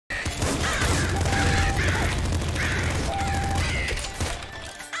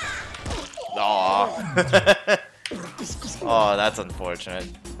Aw. Oh, that's unfortunate.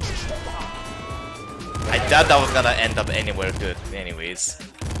 I doubt that was gonna end up anywhere good anyways.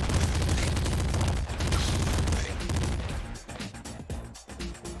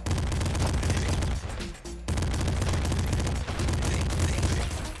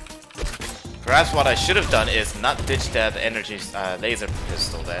 Perhaps what I should have done is not ditch that energy laser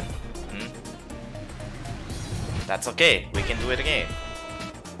pistol then. That's okay, we can do it again.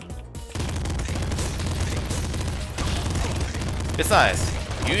 Besides,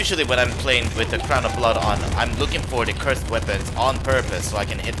 usually when I'm playing with the Crown of Blood on, I'm looking for the cursed weapons on purpose so I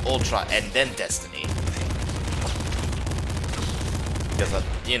can hit Ultra and then Destiny. Because,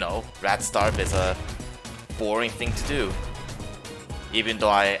 you know, Rat Starve is a boring thing to do. Even though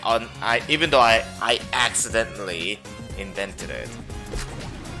I accidentally invented it.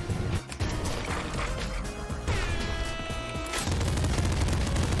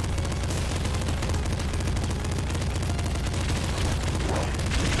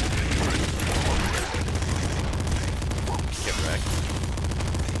 Get wrecked.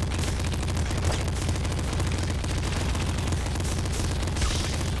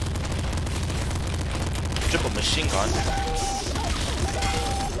 Triple machine gun.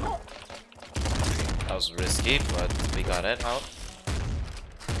 That was risky, but we got it out.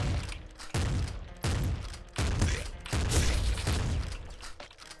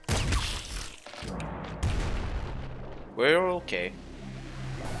 We're okay.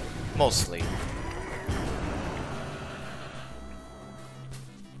 Mostly.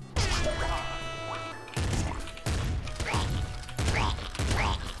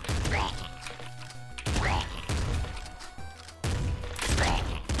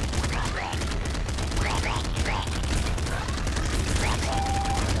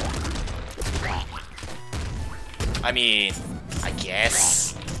 I mean, I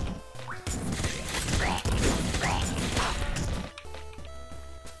guess.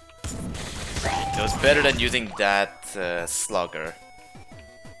 It was better than using that slugger.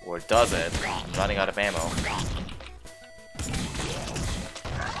 Or does it? I'm running out of ammo.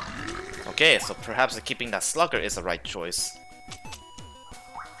 Okay, so perhaps keeping that slugger is the right choice.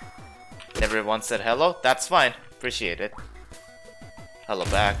 Everyone said hello? That's fine. Appreciate it. Hello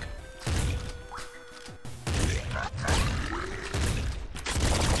back.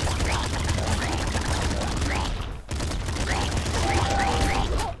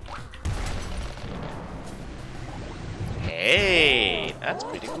 Hey, that's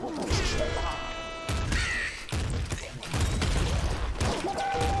pretty cool.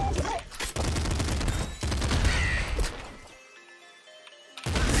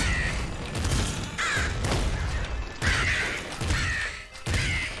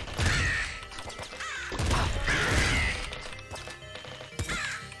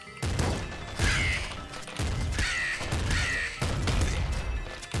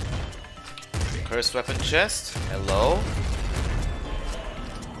 Cursed weapon chest. Hello.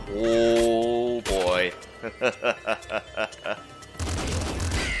 Oh boy.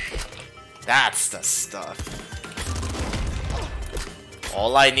 That's the stuff.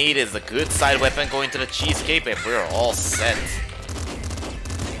 All I need is a good side weapon going to the cheesecake and we're all set.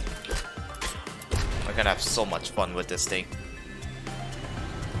 We're gonna have so much fun with this thing.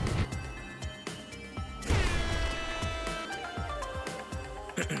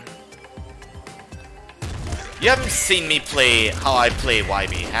 You haven't seen me play how I play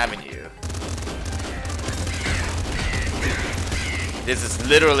YB, haven't you? This is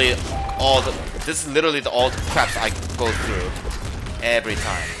literally all the craps I go through every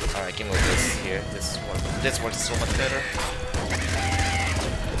time. Alright, give me this here. This works so much better.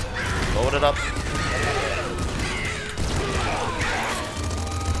 Load it up.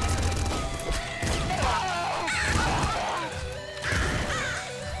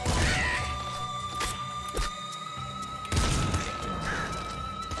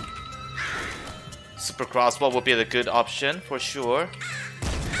 Super crossbow would be the good option for sure.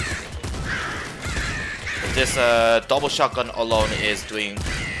 This double shotgun alone is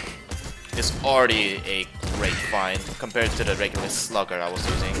already a great find compared to the regular slugger I was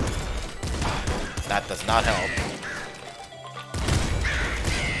using. That does not help.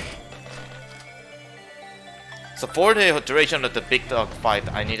 So for the duration of the big dog fight,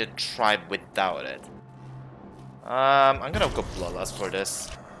 I need to try without it. I'm gonna go bloodlust for this.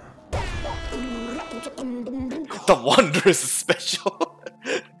 The Wondrous Special.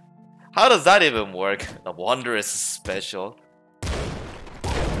 How does that even work? The Wondrous Special.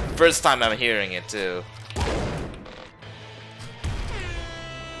 First time I'm hearing it too.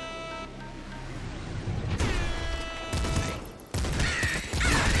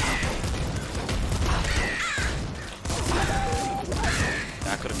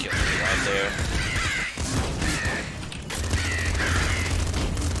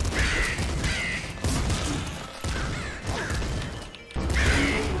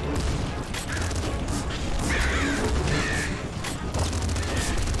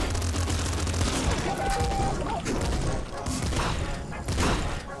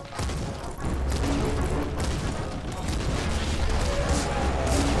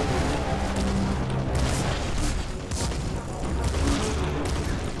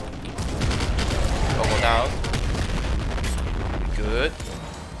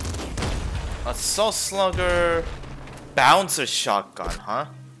 Assault Slugger, Bouncer Shotgun, huh?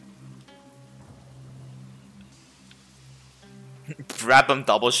 Brabham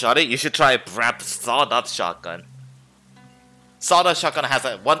double shot it? You should try Brab Sawdust Shotgun. Sawdust Shotgun has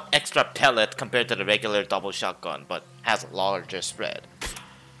one extra pellet compared to the regular double shotgun, but has a larger spread.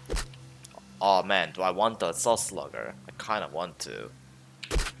 Oh man, do I want the Assault Slugger? I kinda want to.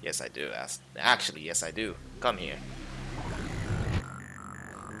 Yes I do. Actually, yes I do. Come here.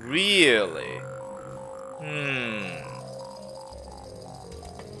 Really?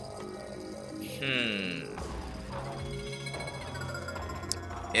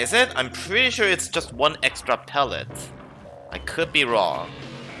 Is it? I'm pretty sure it's just one extra pellet. I could be wrong.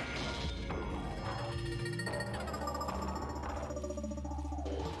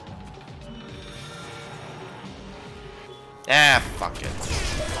 Ah, fuck it.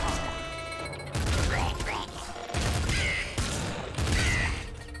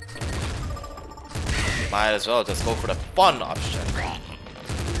 Might as well just go for the fun option.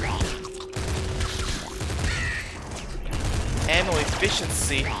 Ammo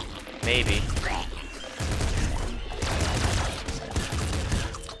efficiency, maybe.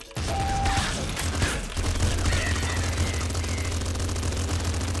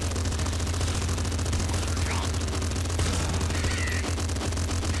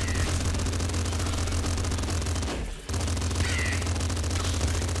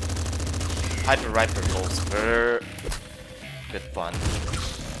 Hyper Riper goes for good fun.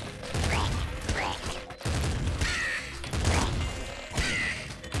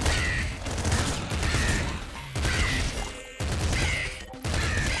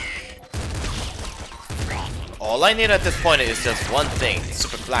 All I need at this point is just one thing,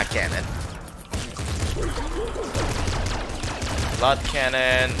 Super Flat Cannon. Blood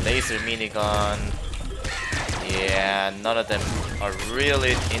Cannon, Laser Minigun. Yeah, none of them are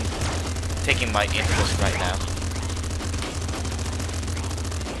really taking my interest right now.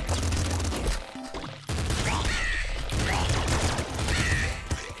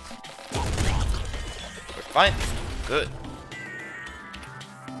 We're fine. Good.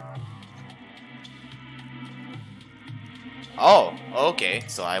 Oh, okay.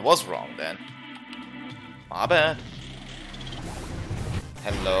 So I was wrong then. My bad.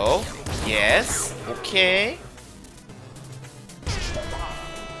 Hello? Yes? Okay.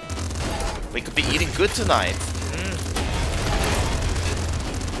 We could be eating good tonight.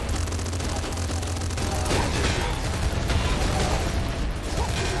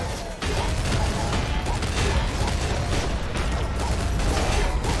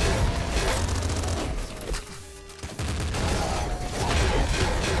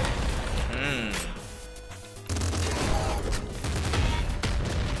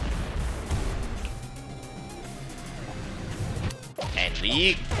 And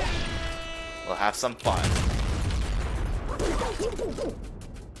we will have some fun.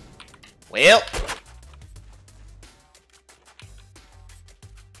 Well,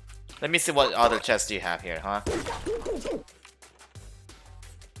 let me see what other chests you have here, huh?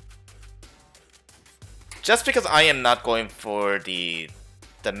 Just because I am not going for the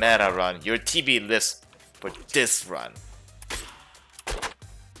meta run, your TB lists for this run.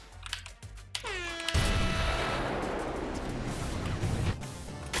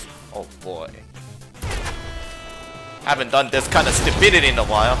 Oh boy. Haven't done this kind of stupidity in a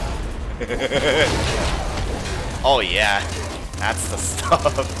while. Oh yeah, that's the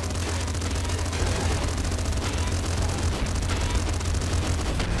stuff.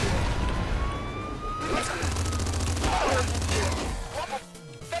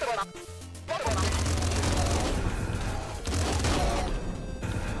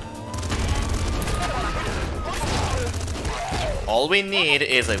 All we need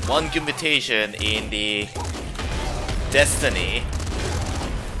is a one mutation in the Destiny.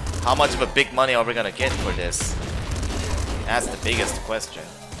 How much of a big money are we gonna get for this? That's the biggest question.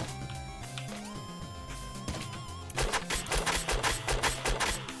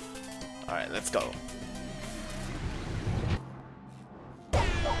 Alright, let's go.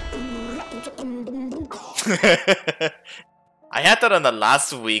 I had that on the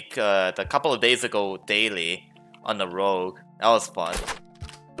last week, a couple of days ago, daily, on the Rogue. That was fun.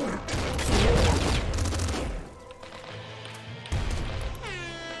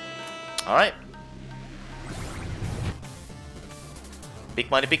 Alright.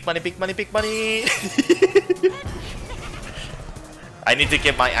 Big money, big money, big money, big money! I need to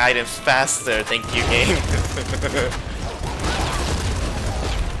get my items faster, thank you, game.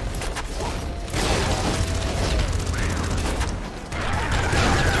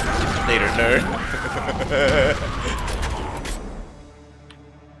 Later, nerd.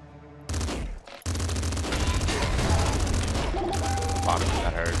 Fuck,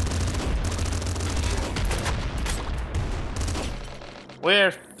 that hurt.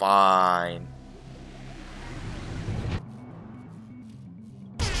 We're fine.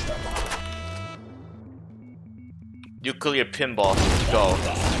 You clear pinball. Go.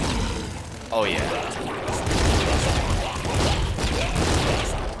 Oh yeah.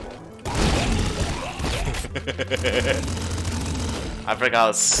 I forgot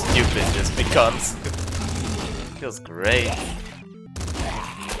how stupid this becomes. Feels great.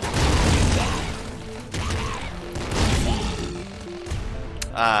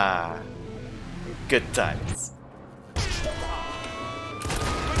 Ah, good times.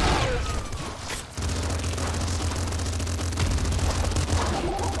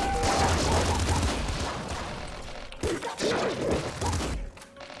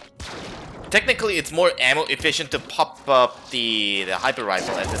 Technically, it's more ammo efficient to pop up the hyper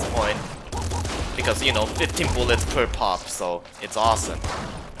rifle at this point, because you know 15 bullets per pop, so it's awesome.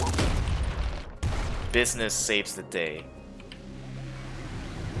 Business saves the day.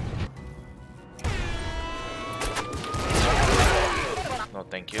 No,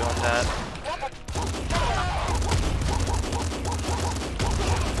 thank you on that.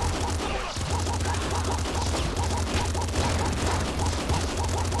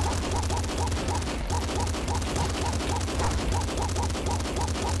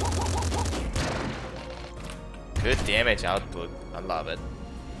 Good damage output. I love it.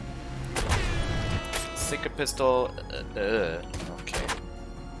 Secret pistol. Okay.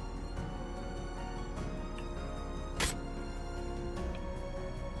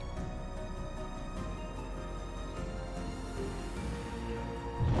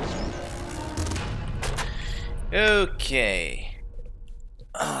 Okay.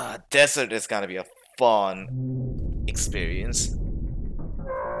 Desert is gonna be a fun experience.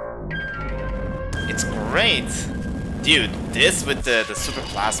 It's great! Dude, this with the super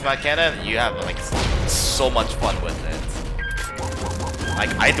plasma cannon, you have like so much fun with it.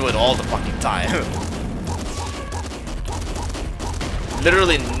 Like, I do it all the fucking time.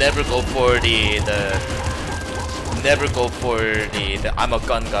 Literally never go for the I'm a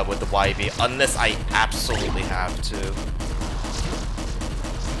gun guy with the YB unless I absolutely have to.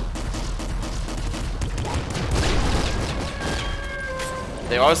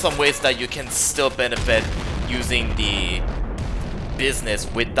 There are some ways that you can still benefit using the business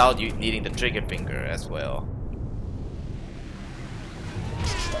without you needing the trigger finger as well.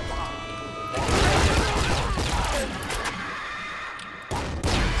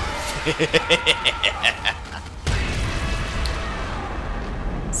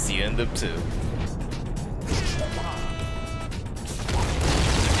 See you in loop 2.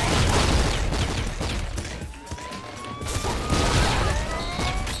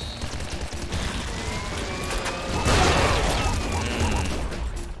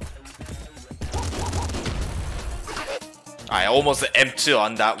 I almost M2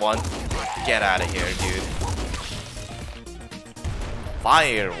 on that one. Get out of here, dude.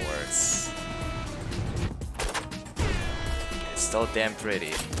 Fireworks. It's so damn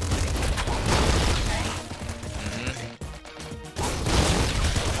pretty.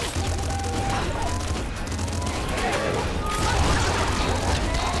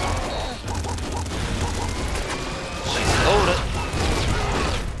 She's loaded.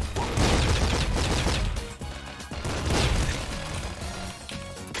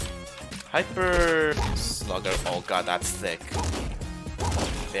 Hyper slugger. Oh god, that's thick.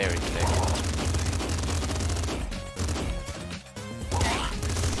 Very thick.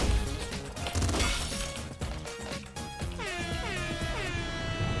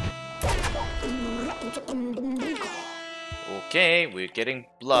 Okay, we're getting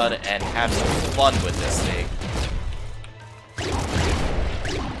blood and have some fun with this thing.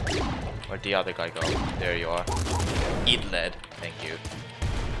 Where'd the other guy go? There you are. Eat lead. Thank you.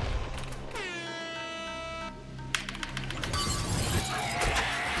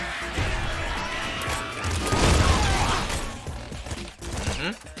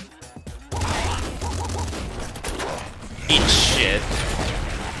 Eat shit.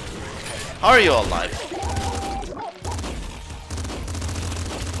 How are you alive?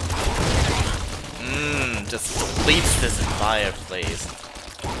 Just deletes this entire place.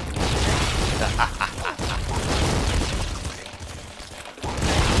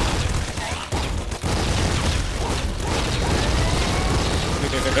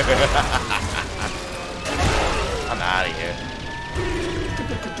 I'm out of here.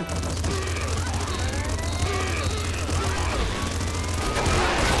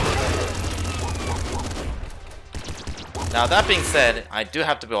 Now that being said, I do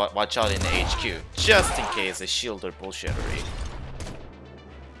have to watch out in the HQ, just in case a shield or bullshittery.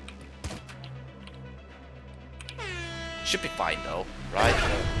 Should be fine though, right?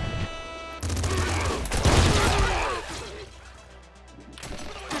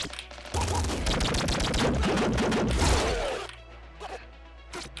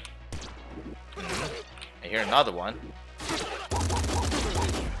 I hear another one.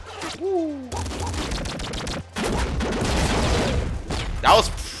 Woo. That was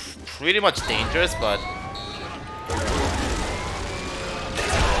pretty much dangerous, but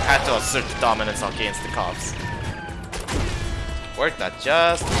had to assert the dominance against the cops. Worked that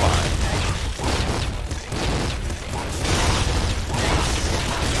just fine.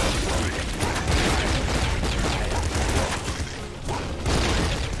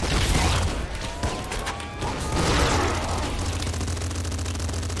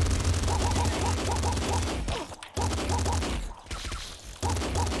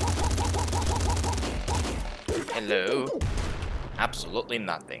 Hello? Absolutely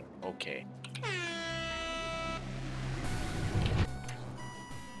nothing. Okay.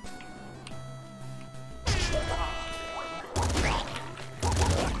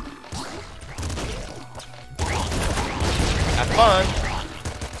 Have fun!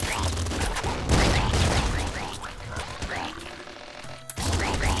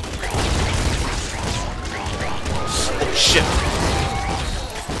 Oh shit!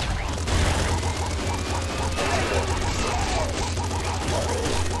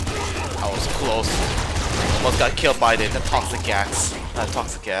 I was close. Almost got killed by the toxic gas.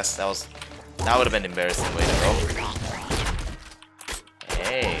 Toxic gas. That would have been embarrassing way to go.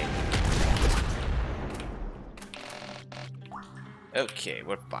 Hey. Okay,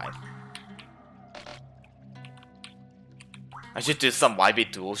 we're fine. I should do some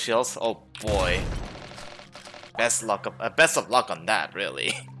YB dual shells. Oh boy. Best of luck on that,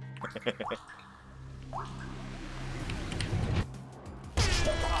 really.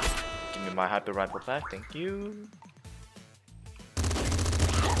 Give me my hyper rifle back, thank you.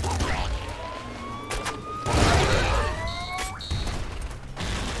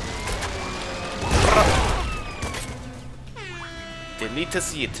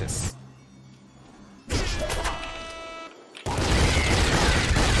 Deletus Yeetus.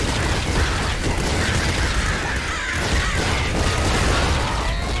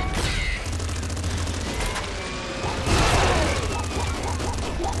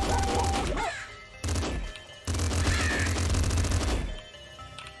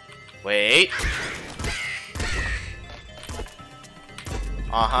 Wait.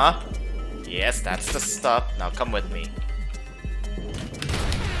 Uh-huh. Yes, that's the stuff. Now come with me.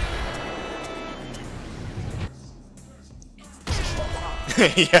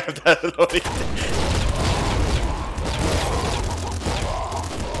 Yeah, that's loading.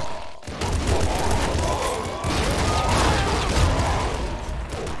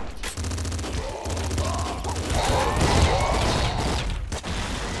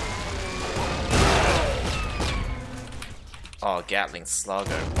 Oh, Gatling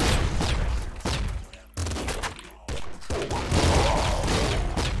Slugger.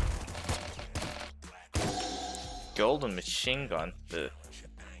 Golden machine gun. Ugh.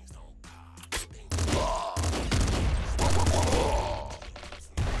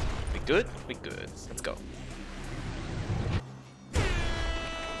 We good? We good. Let's go.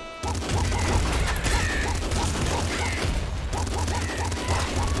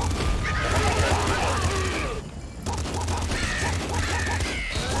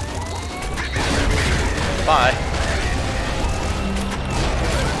 Bye.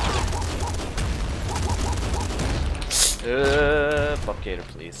 Buckgator,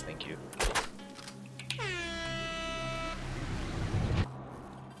 please. Thank you.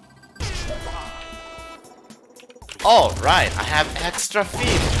 Oh, right. I have extra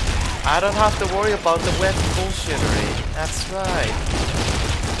feet. I don't have to worry about the wet bullshittery. That's right.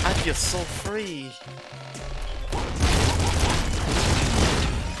 I feel so free.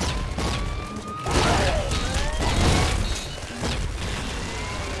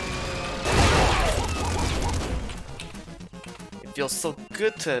 It feels so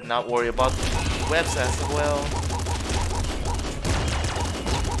good to not worry about webs as well.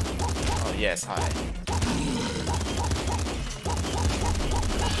 Oh yes, hi.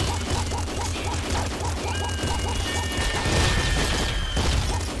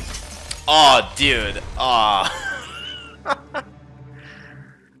 Oh dude, oh.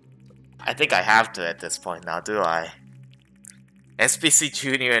 I think I have to at this point now, do I? SPC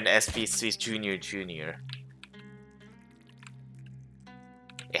Junior and SPC Junior Junior.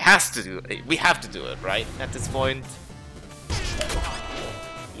 It has to do it. We have to do it, right? At this point.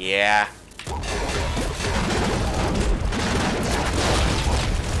 Yeah.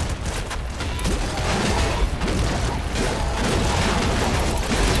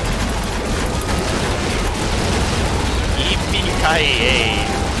 Yippee-ki-yay!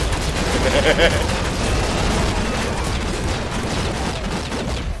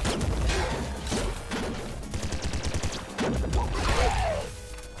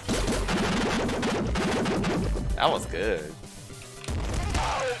 That was good.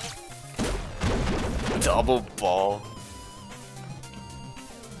 Double ball.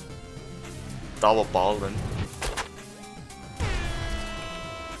 Double ballin'.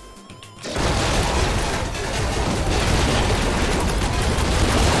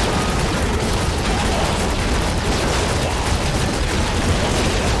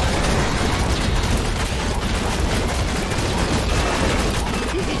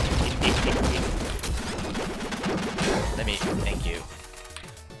 Let me, thank you.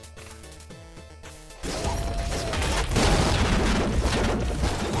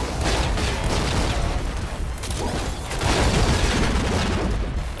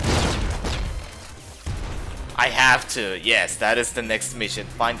 I have to, yes, that is the next mission.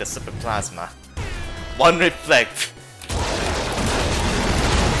 Find the super plasma. One reflect.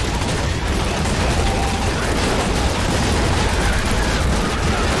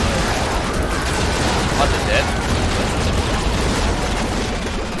 Dead.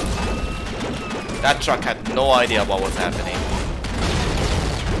 That truck had no idea what was happening.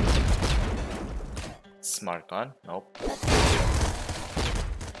 Smart gun? Nope.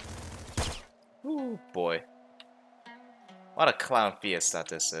 Ooh, boy. What a clown fiesta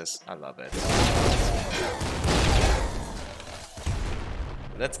this is. I love it.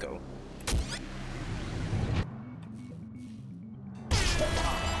 Let's go.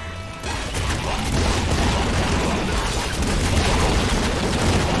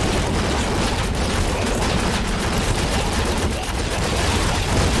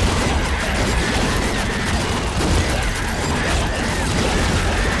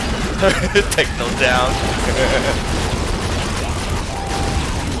 Techno down.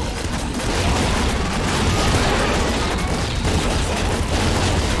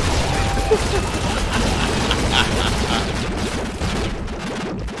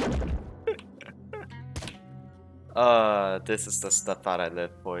 This is the stuff that I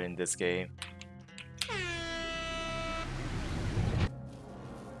live for in this game.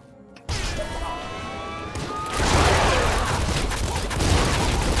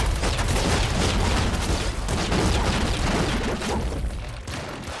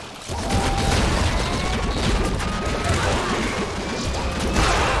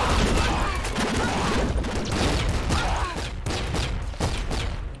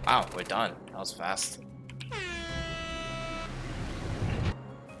 Wow, we're done. That was fast.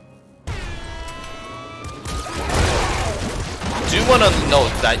 Do want to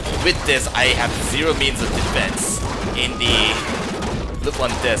note that with this, I have zero means of defense in the Loop 1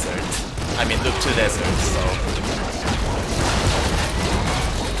 desert. I mean Loop 2 desert, so...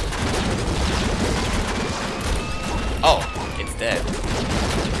 Oh, it's dead.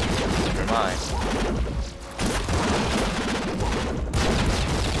 Never mind.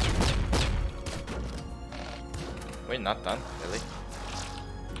 We're not done, really.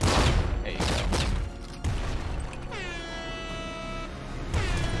 There you go.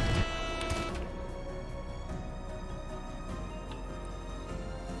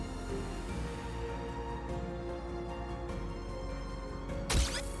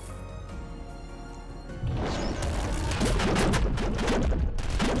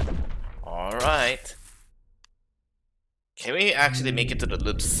 Alright. Can we actually make it to the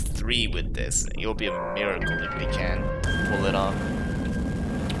loops 3 with this? It'll be a miracle if we can pull it off.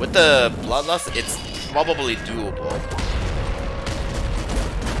 With the bloodlust, it's probably doable.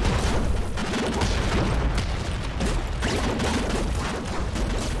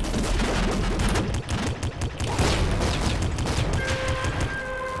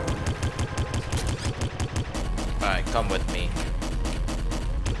 Alright, come with me.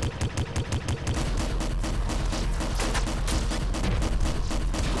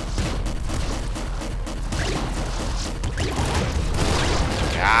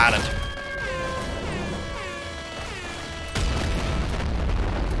 Got him.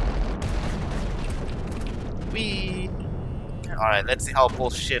 Whee! Alright, let's see how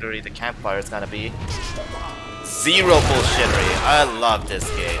bullshittery the campfire is gonna be. Zero bullshittery. I love this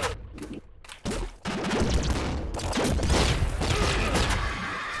game.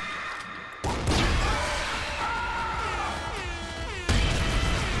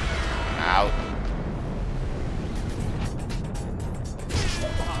 Out.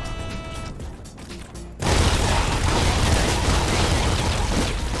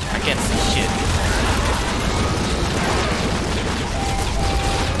 I can't see shit.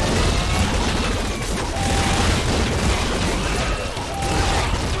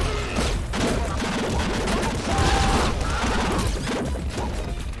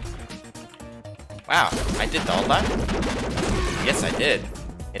 Wow, I did all that? Yes, I did.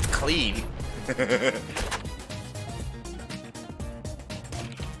 It's clean.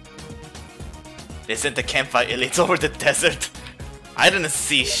 Isn't the campfire elites over the desert? I didn't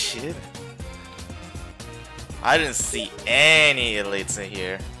see shit. I didn't see any elites in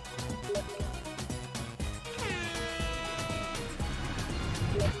here.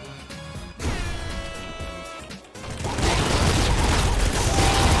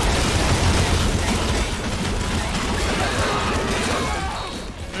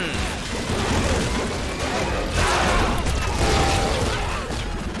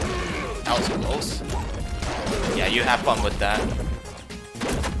 That was close. Yeah, you have fun with that.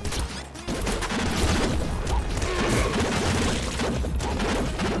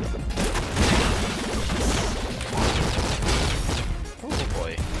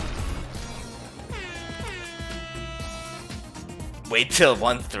 Wait till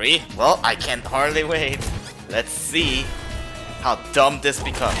 1-3? Well, I can hardly wait. Let's see how dumb this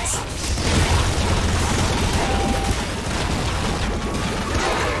becomes.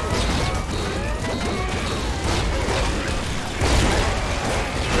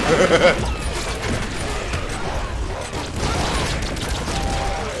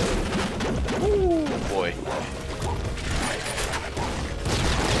 Ooh, boy.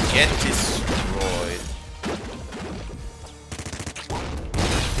 Get destroyed.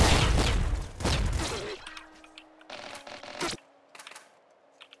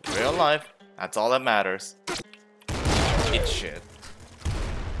 Real life, that's all that matters. Eat shit.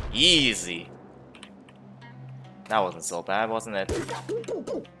 Easy. That wasn't so bad, wasn't it?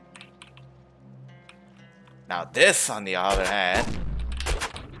 Now this, on the other hand,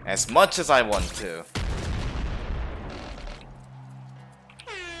 as much as I want to.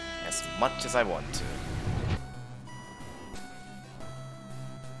 As much as I want to.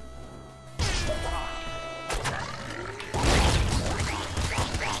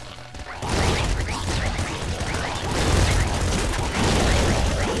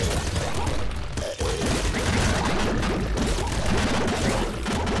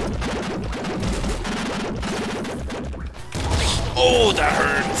 Oh, that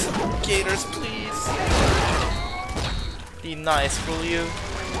hurt! Gators, please! Be nice, will you?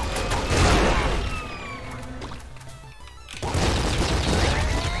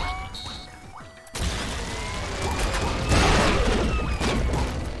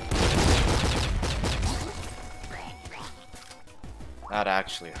 That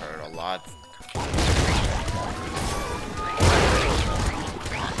actually hurt a lot.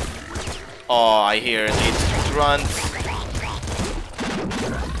 Oh, I hear these grunts.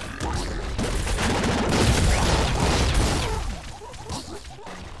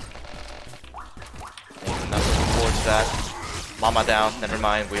 That. Mama down, never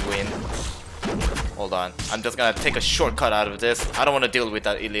mind, we win. Hold on, I'm just gonna take a shortcut out of this. I don't want to deal with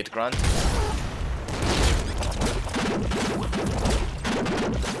that elite grunt.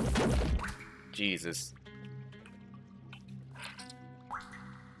 Jesus.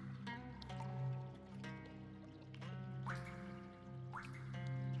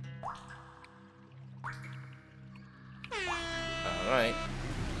 Alright.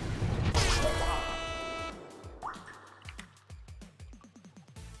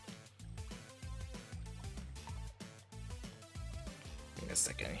 A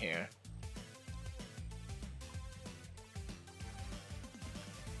second here.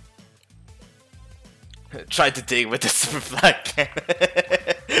 Tried to dig with the super flat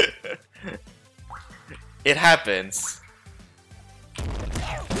cannon. It happens.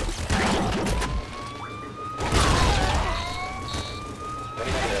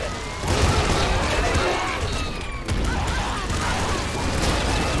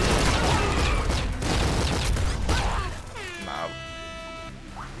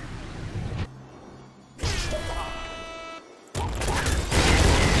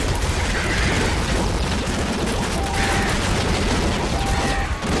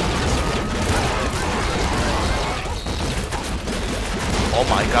 Oh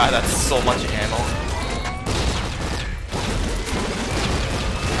my god, that's so much ammo.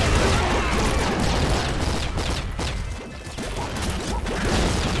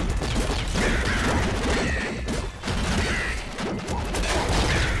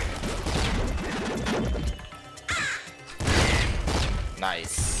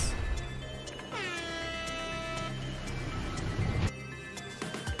 Nice.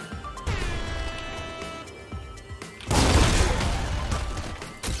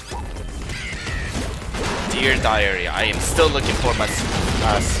 Dear Diary, I am still looking for my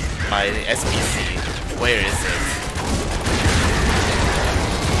SPC. Where is it?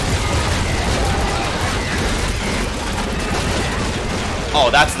 Oh,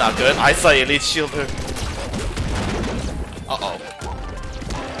 that's not good. I saw Elite Shielder. Uh-oh.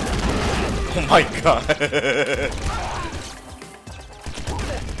 Oh my god.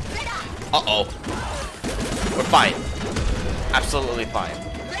 Uh-oh. We're fine. Absolutely fine.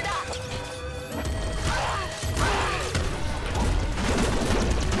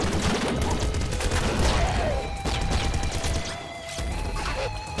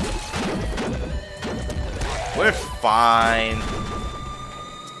 We're fine.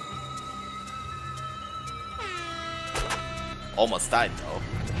 Almost died though.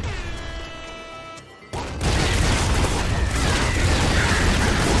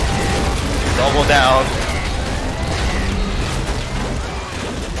 Double down.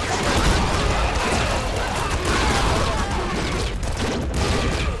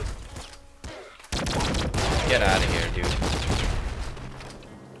 Get out of here, dude.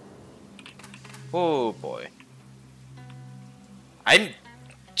 Oh boy.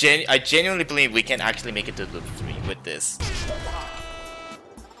 I genuinely believe we can actually make it to loop 3 with this.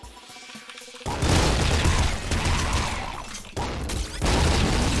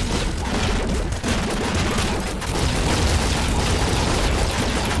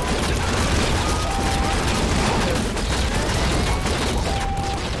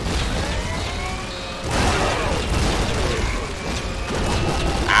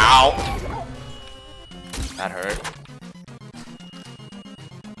 Ow! That hurt.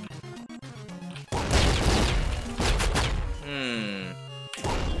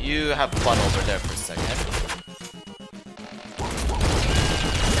 You have fun over there for a second.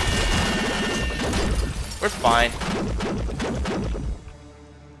 We're fine.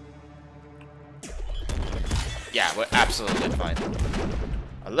 Yeah, we're absolutely fine.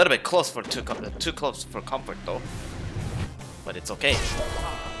 A little bit close for too close for comfort though. But it's okay.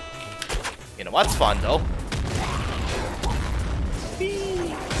 You know what's fun though?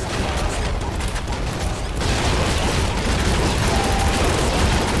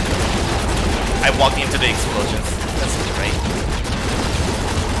 I walked into the explosions. That's great.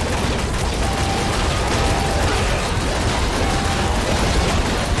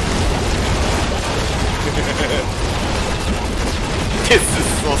 This is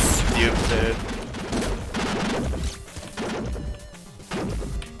so stupid.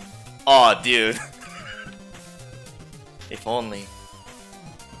 Aw, oh, dude. If only.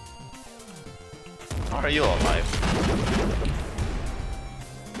 How are you alive?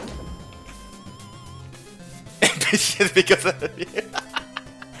 Shit, because of you.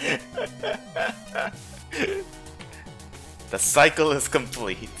 The cycle is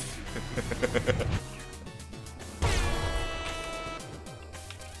complete.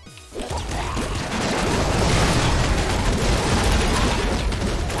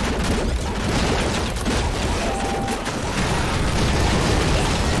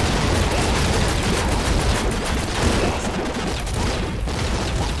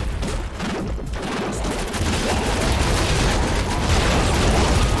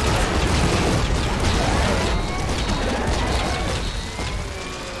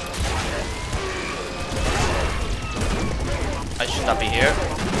 I should not be here.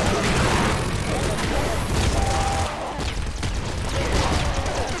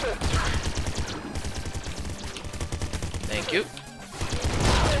 Thank you.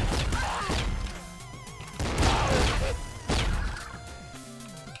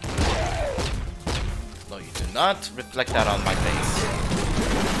 No, you do not reflect that on my face.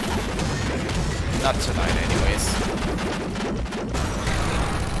 Not tonight, anyways.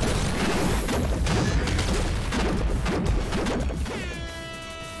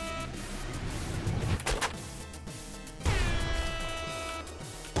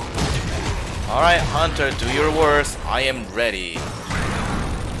 Alright, Hunter, do your worst. I am ready.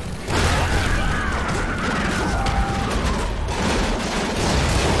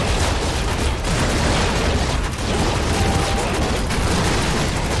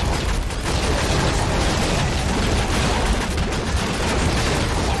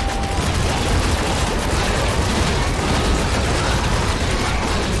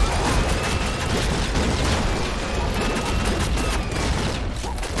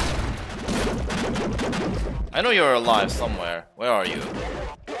 I know you're alive somewhere. Where are you?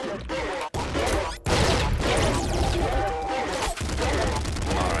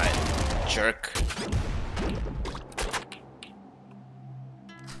 Alright, jerk.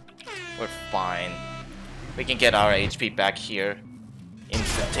 We're fine. We can get our HP back here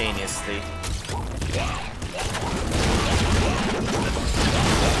instantaneously.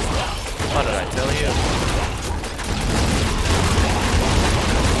 What did I tell you?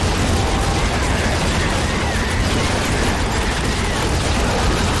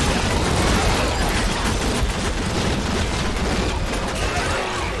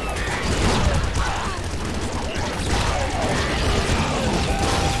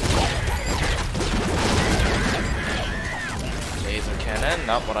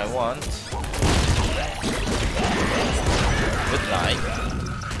 not what I want. Good night.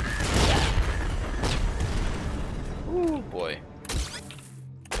 Ooh, boy.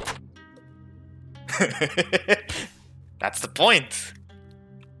 That's the point.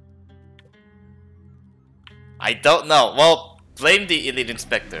 I don't know. Well, blame the Elite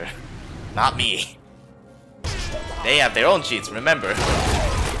Inspector. Not me. They have their own cheats, remember.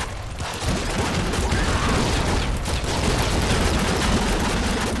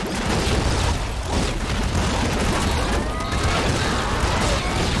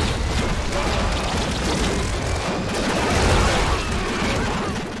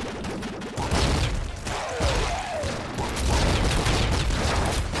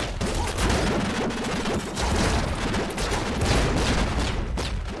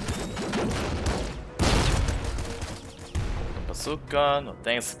 No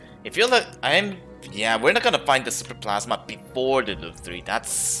thanks. If you're like yeah, we're not gonna find the Super Plasma before the Loop 3.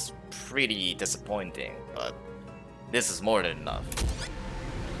 That's pretty disappointing, but this is more than enough.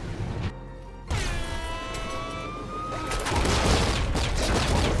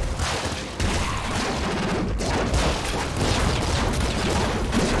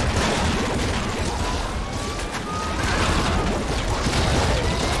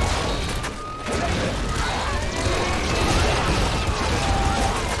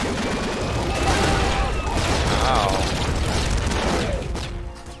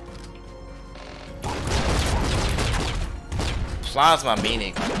 Plasma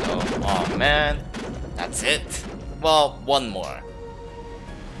meaning though. Oh man. That's it? Well, one more.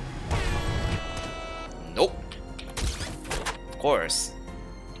 Nope. Of course.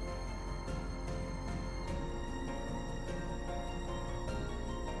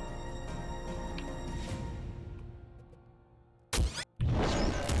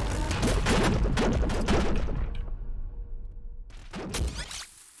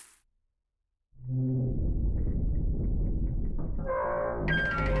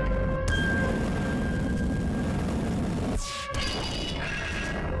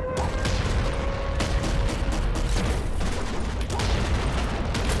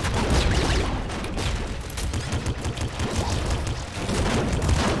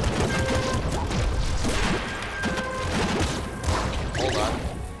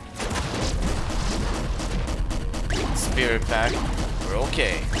 Spirit back. We're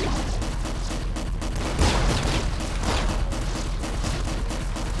okay.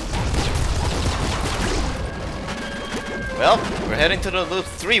 Well, we're heading to the loop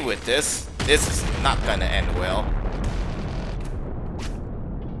 3 with this. This is not gonna end well.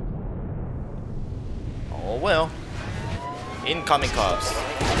 Oh well. Incoming cops.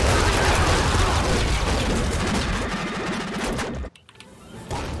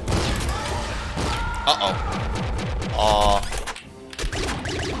 Uh-oh.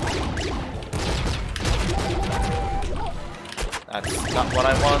 That's not what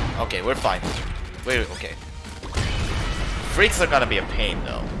I want. Okay, we're fine. We're okay. Freaks are gonna be a pain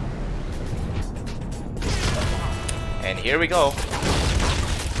though. And here we go.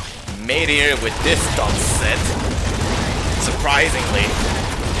 Made here with this dumb set. Surprisingly.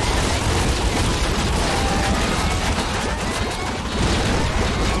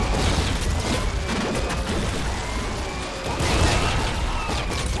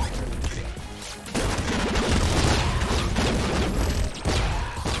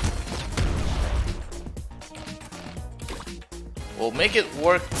 We'll make it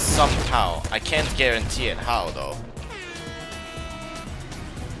work somehow. I can't guarantee it how though.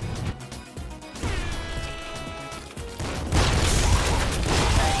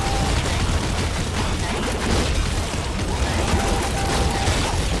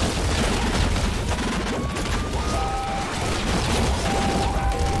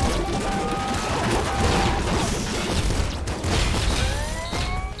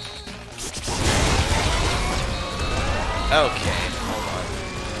 Okay.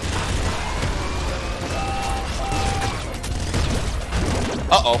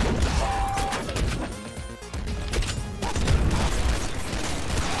 Uh-oh.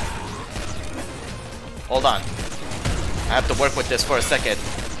 Hold on. I have to work with this for a second.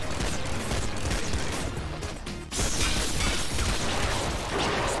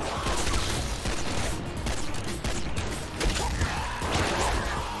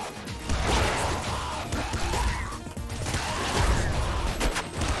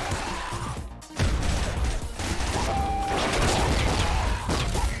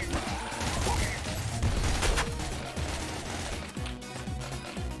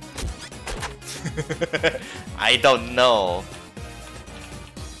 I don't know.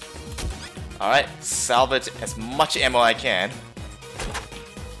 Alright, salvage as much ammo I can.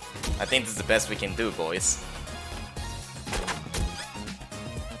 I think this is the best we can do, boys.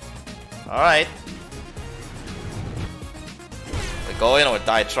 Alright. We go in or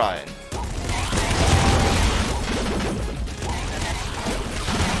die trying.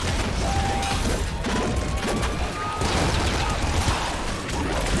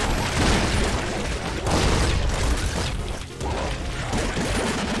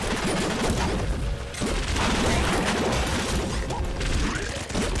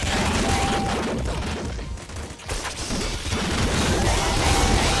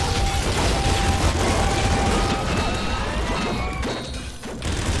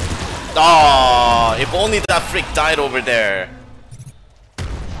 Oh, if only that freak died over there.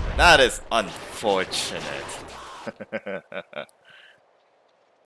 That is unfortunate.